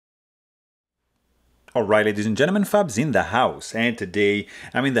Alright, ladies and gentlemen, Fabs in the house, and today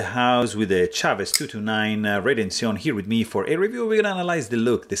I'm in the house with the Chaves 229 Redencion here with me for a review. We're gonna analyze the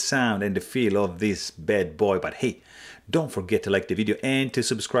look, the sound, and the feel of this bad boy. But hey, don't forget to like the video and to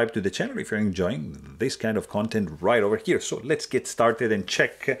subscribe to the channel if you're enjoying this kind of content right over here. So let's get started and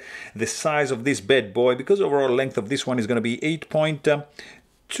check the size of this bad boy, because overall length of this one is gonna be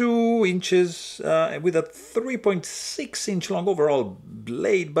 8.2 inches with a 3.6 inch long overall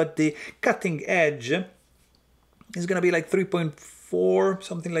blade, but the cutting edge is gonna be like 3.4,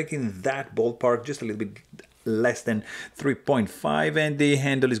 something like in that ballpark, just a little bit less than 3.5, and the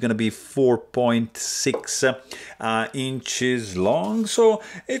handle is gonna be 4.6 inches long. So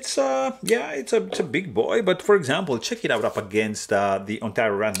it's yeah, it's a big boy. But for example, check it out up against the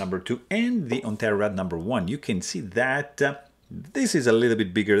Ontario Rat number 2 and the Ontario Rat number 1. You can see that this is a little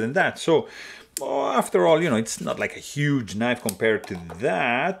bit bigger than that. So after all, you know, it's not like a huge knife compared to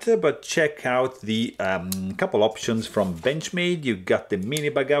that, but check out the couple options from Benchmade. You got the mini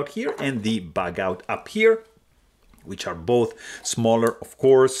bug out here and the bug out up here, which are both smaller, of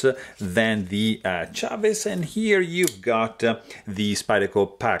course, than the Chaves. And here you've got the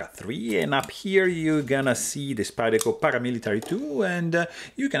Spyderco Para 3, and up here you're gonna see the Spyderco Paramilitary 2, and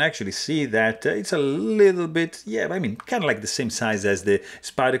you can actually see that it's a little bit, yeah, I mean, kind of like the same size as the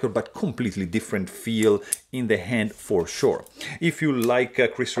Spyderco, but completely different feel in the hand for sure. If you like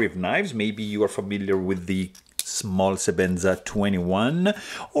Chris Reeve knives, maybe you are familiar with the small Sebenza 21,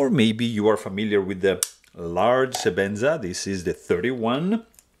 or maybe you are familiar with the large Sebenza. This is the 31,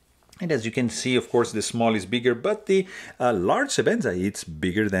 and as you can see, of course, the small is bigger, but the large Sebenza, it's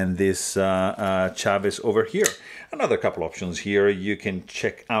bigger than this Chaves over here. Another couple options here you can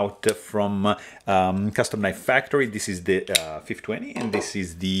check out from Custom Knife Factory. This is the 520, and this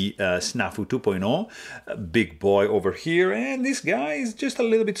is the Snafu 2.0, big boy over here, and this guy is just a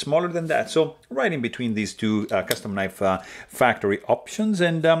little bit smaller than that. So right in between these two Custom Knife Factory options,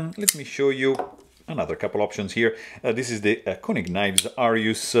 and let me show you another couple options here. This is the Koenig Knives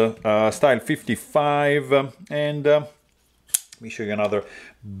Arius Style 55, and let me show you another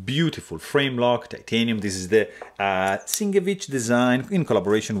beautiful frame lock, titanium. This is the Singevich design in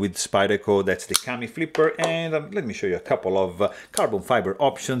collaboration with Spyderco. That's the Kami Flipper, and let me show you a couple of carbon fiber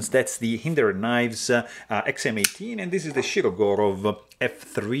options. That's the Hinderer Knives XM18, and this is the Shirogorov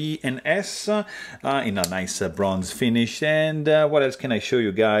F3 and S in a nice bronze finish. And what else can I show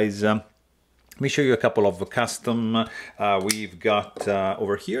you guys? Let me show you a couple of custom we've got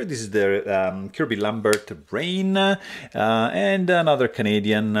over here. This is the Kirby Lambert Rain, and another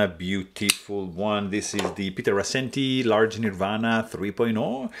Canadian beautiful one. This is the Peter Rassenti Large Nirvana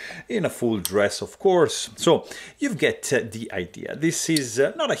 3.0 in a full dress, of course. So you get the idea. This is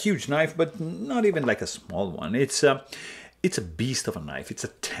not a huge knife, but not even like a small one. It's a beast of a knife. It's a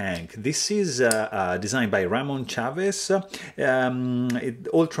tank. This is designed by Ramon Chaves.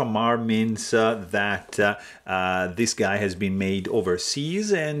 Ultramar means that this guy has been made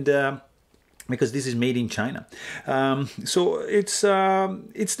overseas, and because this is made in China. So it's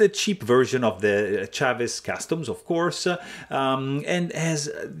the cheap version of the Chaves Customs, of course, and has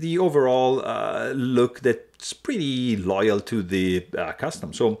the overall look that's pretty loyal to the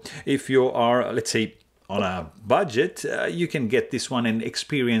custom. So if you are, let's say, on a budget, you can get this one and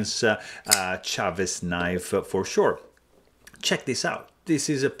experience Chaves knife for sure. Check this out. This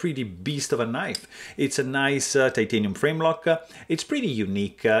is a pretty beast of a knife. It's a nice titanium frame lock. It's pretty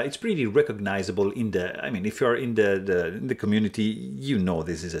unique. It's pretty recognizable in the, I mean, if you're in the community, you know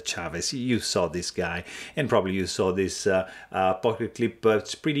this is a Chaves. You saw this guy, and probably you saw this pocket clip.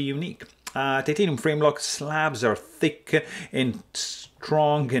 It's pretty unique. Titanium frame lock slabs are thick and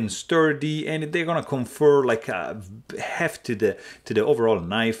strong and sturdy, and they're gonna confer like a heft to the overall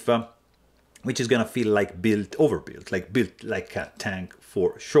knife, which is gonna feel like overbuilt, like built like a tank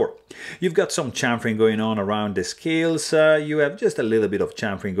for sure. You've got some chamfering going on around the scales. You have just a little bit of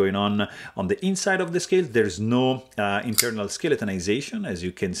chamfering going on the inside of the scales. There's no internal skeletonization, as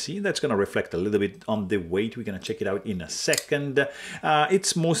you can see. That's gonna reflect a little bit on the weight. We're gonna check it out in a second.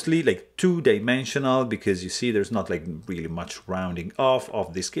 It's mostly like two-dimensional, because you see there's not like really much rounding off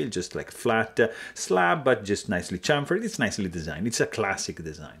of the scale, just like flat slab, but just nicely chamfered. It's nicely designed. It's a classic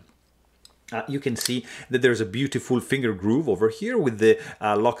design. You can see that there's a beautiful finger groove over here with the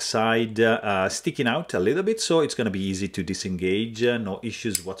lock side sticking out a little bit, so it's going to be easy to disengage. No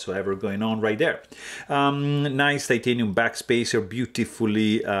issues whatsoever going on right there. Nice titanium backspacer,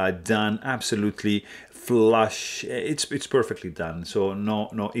 beautifully done, absolutely flush. It's perfectly done, so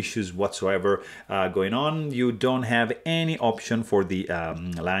no issues whatsoever going on. You don't have any option for the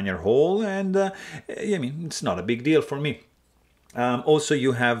lanyard hole, and I mean, it's not a big deal for me. Also,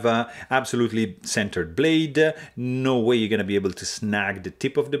 you have absolutely centered blade. No way you're going to be able to snag the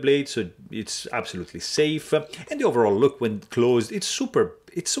tip of the blade, so it's absolutely safe. And the overall look when closed, it's super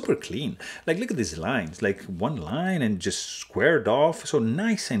clean. Like, look at these lines, like one line and just squared off, so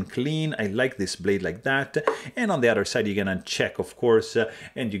nice and clean. I like this blade like that. And on the other side, you're gonna check, of course,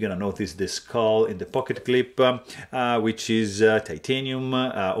 and you're gonna notice the skull in the pocket clip, which is titanium,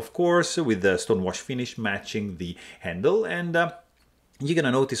 of course, with the stonewash finish matching the handle. And you're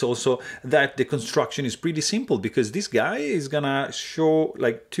gonna notice also that the construction is pretty simple, because this guy is gonna show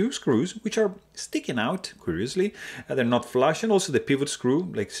like 2 screws which are sticking out, curiously. They're not flush, and also the pivot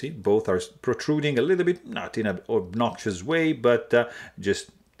screw, like, see, both are protruding a little bit, not in an obnoxious way, but just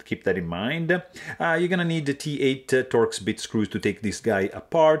keep that in mind. You're gonna need the T8 Torx bit screws to take this guy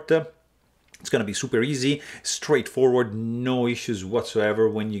apart. It's going to be super easy, straightforward, no issues whatsoever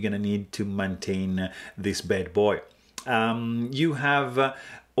when you're going to need to maintain this bad boy. You have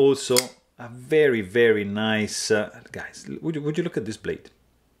also a very, very nice, guys, would you look at this blade?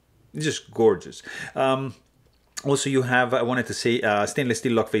 It's just gorgeous. Also, you have, I wanted to say, stainless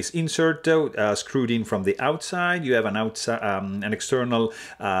steel lock face insert screwed in from the outside. You have an external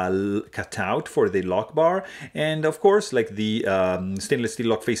cutout for the lock bar, and of course, like the stainless steel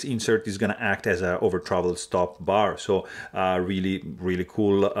lock face insert is going to act as an over travel stop bar. So really, really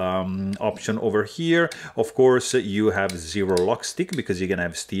cool option over here. Of course, you have 0 lock stick because you're going to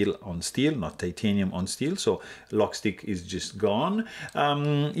have steel on steel, not titanium on steel. So lock stick is just gone.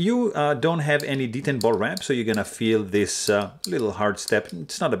 You don't have any detent ball wrap, so you're going to feel this little hard step.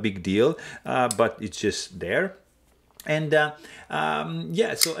 It's not a big deal, but it's just there. And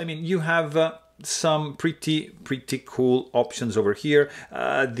yeah, so I mean, you have some pretty cool options over here.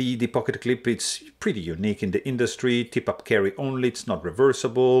 The pocket clip, it's pretty unique in the industry. Tip up carry only, it's not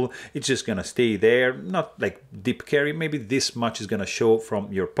reversible, it's just gonna stay there, not like dip carry. Maybe this much is gonna show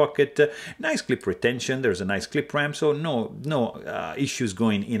from your pocket. Nice clip retention, there's a nice clip ramp, so no issues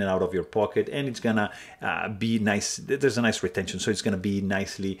going in and out of your pocket, and it's gonna be nice. There's a nice retention, so it's gonna be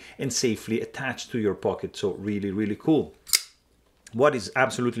nicely and safely attached to your pocket, so really cool. What is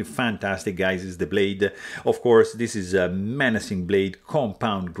absolutely fantastic, guys, is the blade. Of course, this is a menacing blade,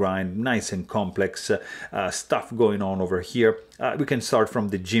 compound grind, nice and complex stuff going on over here. We can start from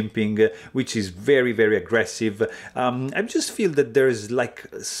the jimping, which is very aggressive. I just feel that there's like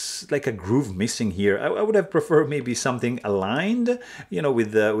a groove missing here. I would have preferred maybe something aligned, you know,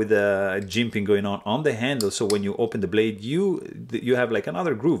 with the jimping going on the handle. So when you open the blade, you have like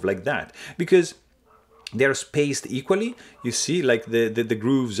another groove like that, because they're spaced equally. You see, like the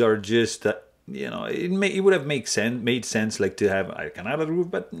grooves are just, you know, it would have made sense like to have like another groove,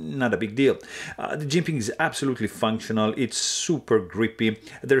 but not a big deal. The jimping is absolutely functional. It's super grippy.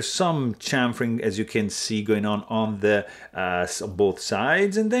 There's some chamfering, as you can see, going on the both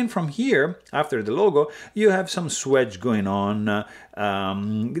sides, and then from here, after the logo, you have some swedge going on,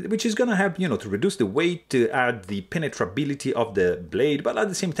 which is gonna help, you know, to reduce the weight, to add the penetrability of the blade, but at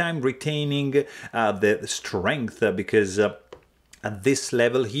the same time retaining the strength, because at this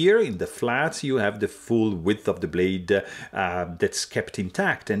level here in the flats, you have the full width of the blade that's kept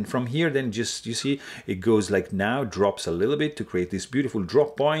intact. And from here, then just, you see, it goes like now, drops a little bit to create this beautiful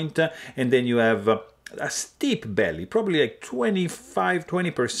drop point. And then you have a steep belly, probably like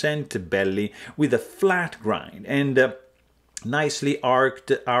 25–20% belly with a flat grind. And nicely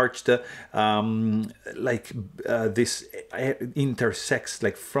arched, like this intersects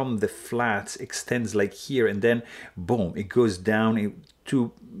like from the flats, extends like here, and then boom, it goes down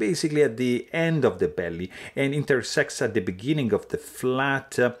to basically at the end of the belly and intersects at the beginning of the flat,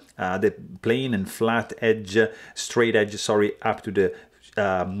 the plain and flat edge, straight edge, sorry, up to the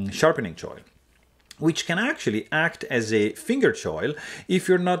sharpening choil, which can actually act as a finger choil if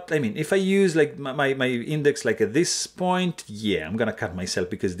you're not, I mean, if I use like my index like at this point, yeah, I'm gonna cut myself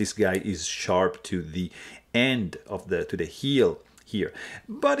because this guy is sharp to the end of to the heel here.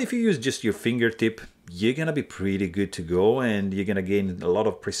 But if you use just your fingertip, you're gonna be pretty good to go, and you're gonna gain a lot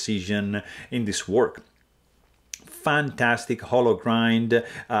of precision in this work. Fantastic hollow grind,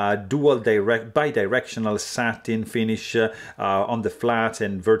 dual bidirectional satin finish on the flats,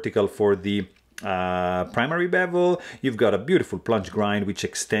 and vertical for the primary bevel. You've got a beautiful plunge grind which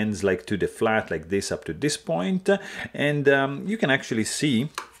extends like to the flat like this up to this point, and you can actually see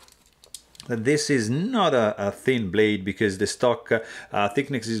that this is not a thin blade, because the stock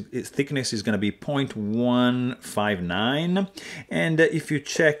thickness is going to be 0.159, and if you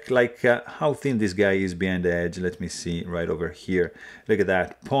check like how thin this guy is behind the edge, let me see right over here, look at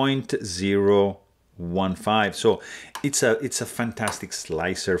that, 0.01. 0.15. So it's a fantastic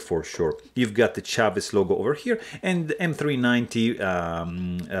slicer for sure. You've got the Chaves logo over here and the M390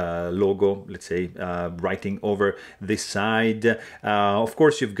 logo, let's say, writing over this side. Of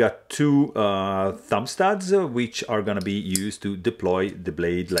course, you've got two thumb studs, which are going to be used to deploy the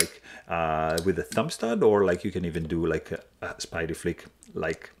blade like with a thumb stud, or like you can even do like a spidey flick,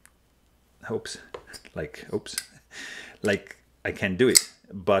 like oops, like I can't do it,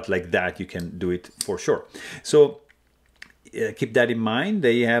 but like that you can do it for sure. So keep that in mind.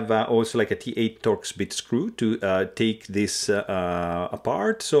 They have also like a T8 Torx bit screw to take this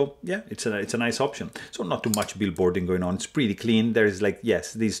apart. So yeah, it's a nice option. So not too much billboarding going on. It's pretty clean. There's like,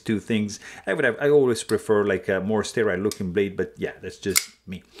 yes, these two things. I always prefer like a more sterile looking blade, but yeah, that's just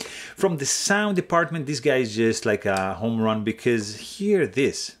me. From the sound department, this guy is just like a home run, because hear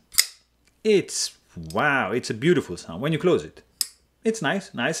this. It's wow, it's a beautiful sound when you close it. It's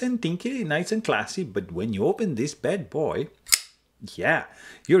nice and tinky, nice and classy, but when you open this bad boy, yeah,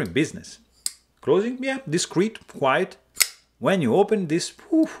 you're in business. Closing, yeah, discreet, quiet. When you open this,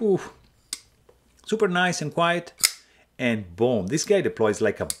 super nice and quiet, and boom, this guy deploys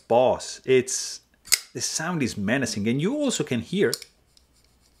like a boss. The sound is menacing, and you also can hear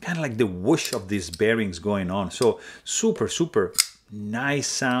kind of like the whoosh of these bearings going on. So super nice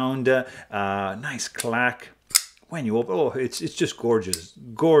sound, nice clack. When you open, oh, it's just gorgeous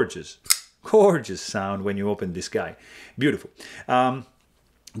sound when you open this guy. Beautiful.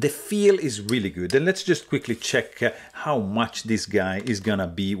 The feel is really good, and let's just quickly check how much this guy is gonna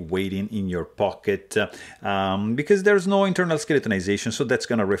be weighing in your pocket, because there's no internal skeletonization, so that's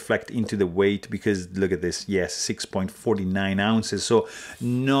gonna reflect into the weight. Because look at this, yes, 6.49 ounces, so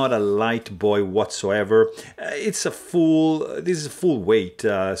not a light boy whatsoever. This is a full weight,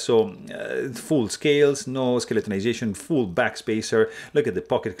 so full scales, no skeletonization, full backspacer. Look at the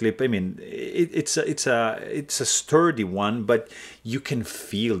pocket clip. I mean, it's a sturdy one, but you can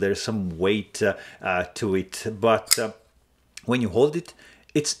feel there's some weight to it. But when you hold it,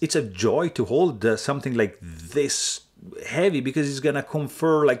 it's a joy to hold something like this heavy, because it's gonna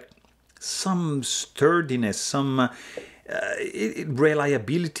confer like some sturdiness, some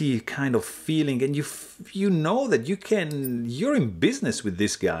reliability kind of feeling, and you know that you're in business with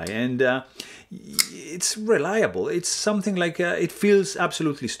this guy, and it's reliable. It's something like it feels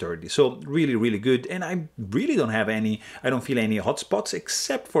absolutely sturdy. So really good, and I really don't feel any hot spots,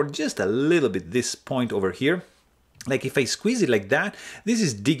 except for just a little bit this point over here. Like if I squeeze it like that, this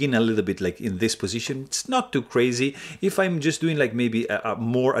is digging a little bit like in this position. It's not too crazy. If I'm just doing like maybe a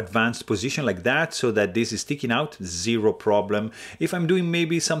more advanced position like that, so that this is sticking out, zero problem. If I'm doing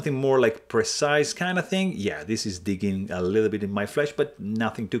maybe something more like precise kind of thing, yeah, this is digging a little bit in my flesh, but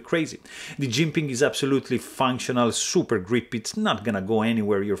nothing too crazy. The jimping is absolutely functional, super grippy. It's not gonna go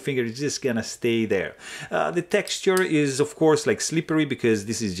anywhere. Your finger is just gonna stay there. The texture is of course like slippery, because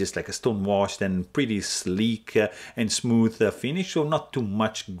this is just like a stone washed and pretty sleek and smooth finish, so not too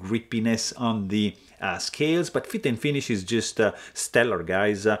much grippiness on the scales, but fit and finish is just stellar,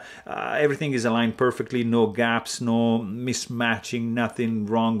 guys. Everything is aligned perfectly, no gaps, no mismatching, nothing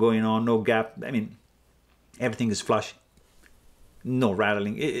wrong going on, no gap. I mean, everything is flush. No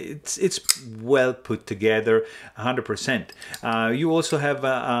rattling. It's well put together, 100%. You also have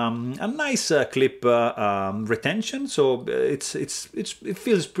a nice clip retention, so it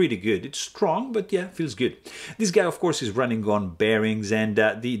feels pretty good. It's strong, but yeah, feels good. This guy, of course, is running on bearings, and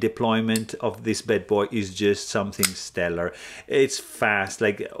the deployment of this bad boy is just something stellar. It's fast,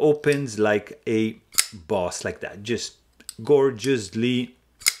 like opens like a boss, like that, just gorgeously.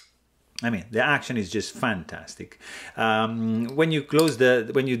 I mean, the action is just fantastic. When you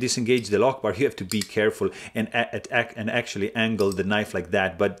disengage the lock bar, you have to be careful and actually angle the knife like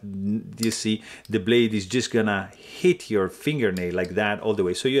that. But you see, the blade is just gonna hit your fingernail like that all the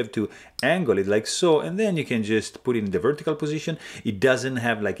way. So you have to angle it like so, and then you can just put it in the vertical position. It doesn't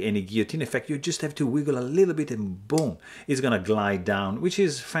have like any guillotine effect. You just have to wiggle a little bit, and boom, it's gonna glide down, which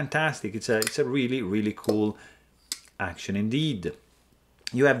is fantastic. It's a really cool action indeed.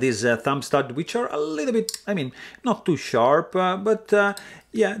 You have these thumb stud, which are a little bit, I mean, not too sharp, but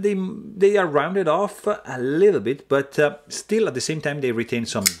yeah, they are rounded off a little bit, but still at the same time they retain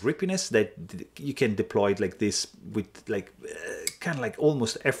some grippiness that you can deploy it like this with like kind of like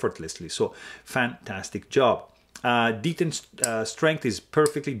almost effortlessly. So fantastic job. Detent strength is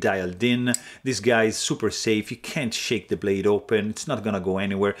perfectly dialed in. This guy is super safe. You can't shake the blade open. It's not gonna go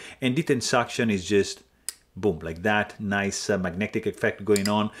anywhere. And detent suction is just boom, like that. Nice magnetic effect going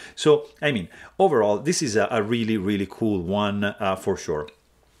on. So I mean, overall, this is a really cool one for sure.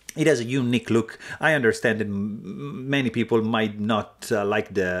 It has a unique look. I understand that many people might not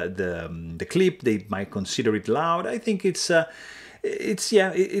like the clip. They might consider it loud. I think it's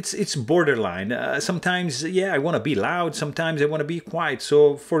borderline. Sometimes, yeah, I want to be loud. Sometimes I want to be quiet.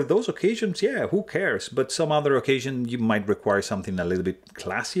 So for those occasions, yeah, who cares? But some other occasion you might require something a little bit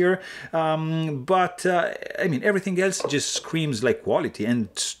classier. But I mean, everything else just screams like quality and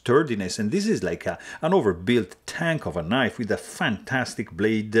sturdiness. And this is like an overbuilt tank of a knife with a fantastic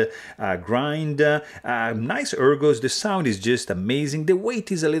blade grind, nice ergos. The sound is just amazing. The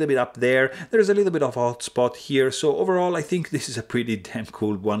weight is a little bit up there. There's a little bit of hot spot here. So overall, I think this is a pretty damn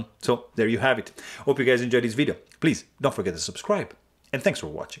cool one. So there you have it. Hope you guys enjoyed this video. Please don't forget to subscribe. And thanks for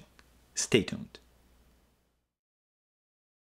watching. Stay tuned.